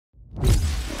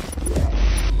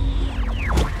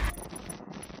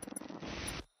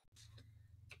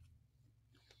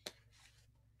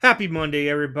Happy Monday,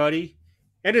 everybody.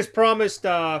 And as promised,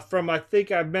 I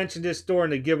think I mentioned this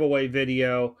during the giveaway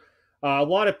video, a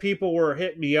lot of people were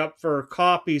hitting me up for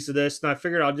copies of this, and I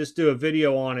figured I'll just do a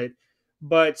video on it.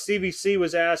 But CVC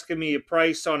was asking me a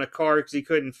price on a card because he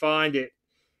couldn't find it.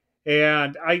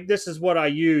 And this is what I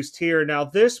used here. Now,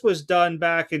 this was done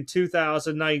back in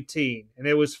 2019, and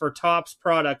it was for Topps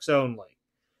products only.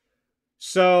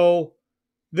 So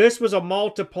this was a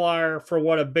multiplier for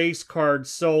what a base card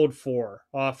sold for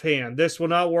offhand. This will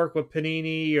not work with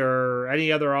Panini or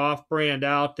any other off brand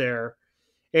out there.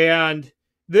 And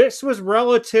this was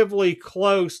relatively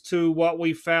close to what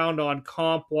we found on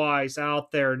CompWise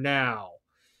out there now.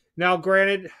 Now,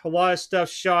 granted, a lot of stuff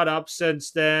shot up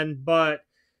since then, but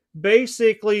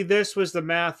basically this was the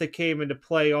math that came into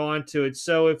play onto it.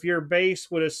 So if your base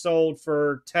would have sold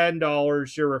for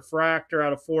 $10, your refractor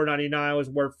out of $4.99 was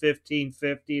worth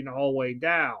 $15.50 and the whole way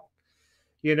down.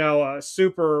 You know, a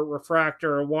super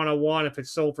refractor 101, if it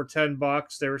sold for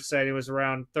 $10, they were saying it was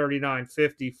around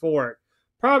 $39.50 for it.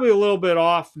 Probably a little bit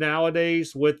off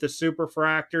nowadays with the super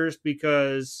refractors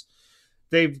because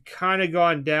they've kind of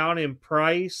gone down in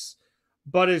price.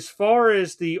 But as far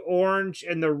as the orange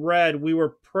and the red, we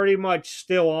were pretty much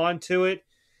still on to it.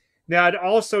 Now, I'd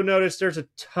also noticed there's a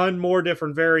ton more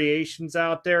different variations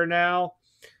out there now,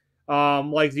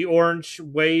 like the orange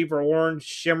wave or orange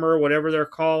shimmer, whatever they're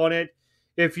calling it.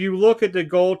 If you look at the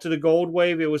gold to the gold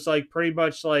wave, it was like pretty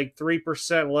much like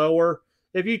 3% lower.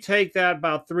 If you take that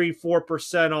about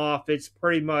 3-4% off, it's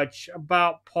pretty much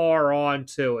about par on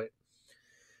to it.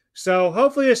 So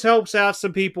hopefully this helps out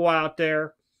some people out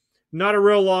there. Not a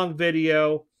real long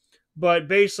video, but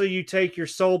basically you take your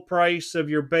sold price of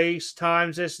your base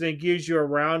times this, and it gives you a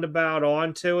roundabout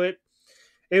onto it.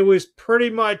 It was pretty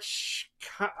much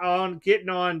getting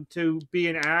on to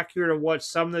being accurate of what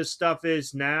some of this stuff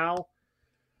is now.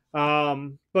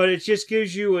 But it just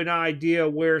gives you an idea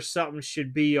where something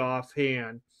should be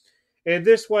offhand. And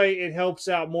this way it helps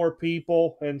out more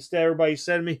people. Instead, everybody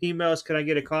send me emails. Can I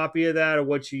get a copy of that or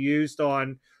what you used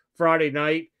on Friday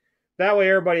night? That way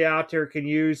everybody out there can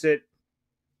use it.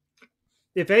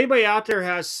 If anybody out there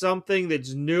has something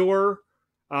that's newer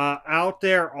out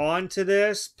there onto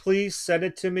this, please send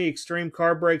it to me,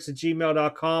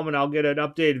 extremecardbreaks@gmail.com, and I'll get an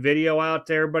updated video out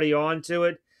to everybody onto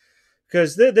it.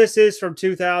 Because this is from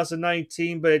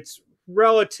 2019, but it's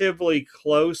relatively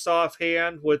close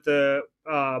offhand with the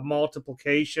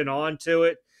multiplication onto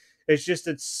it. It's just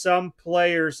that some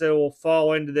players that will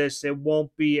fall into this, it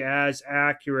won't be as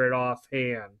accurate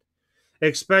offhand,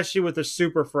 especially with the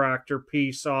superfractor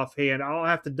piece offhand. I'll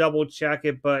have to double check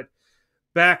it, but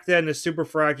back then the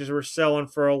superfractors were selling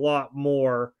for a lot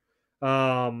more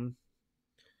than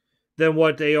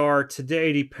what they are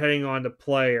today, depending on the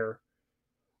player.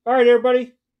 All right,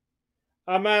 everybody,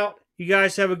 I'm out. You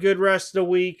guys have a good rest of the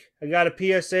week. I got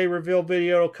a PSA reveal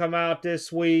video to come out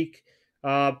this week.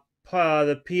 The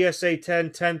PSA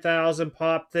 10,000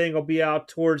 pop thing will be out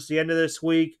towards the end of this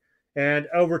week, and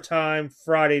overtime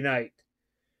Friday night.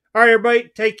 All right,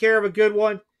 everybody, take care of a good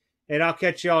one, and I'll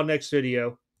catch y'all next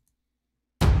video.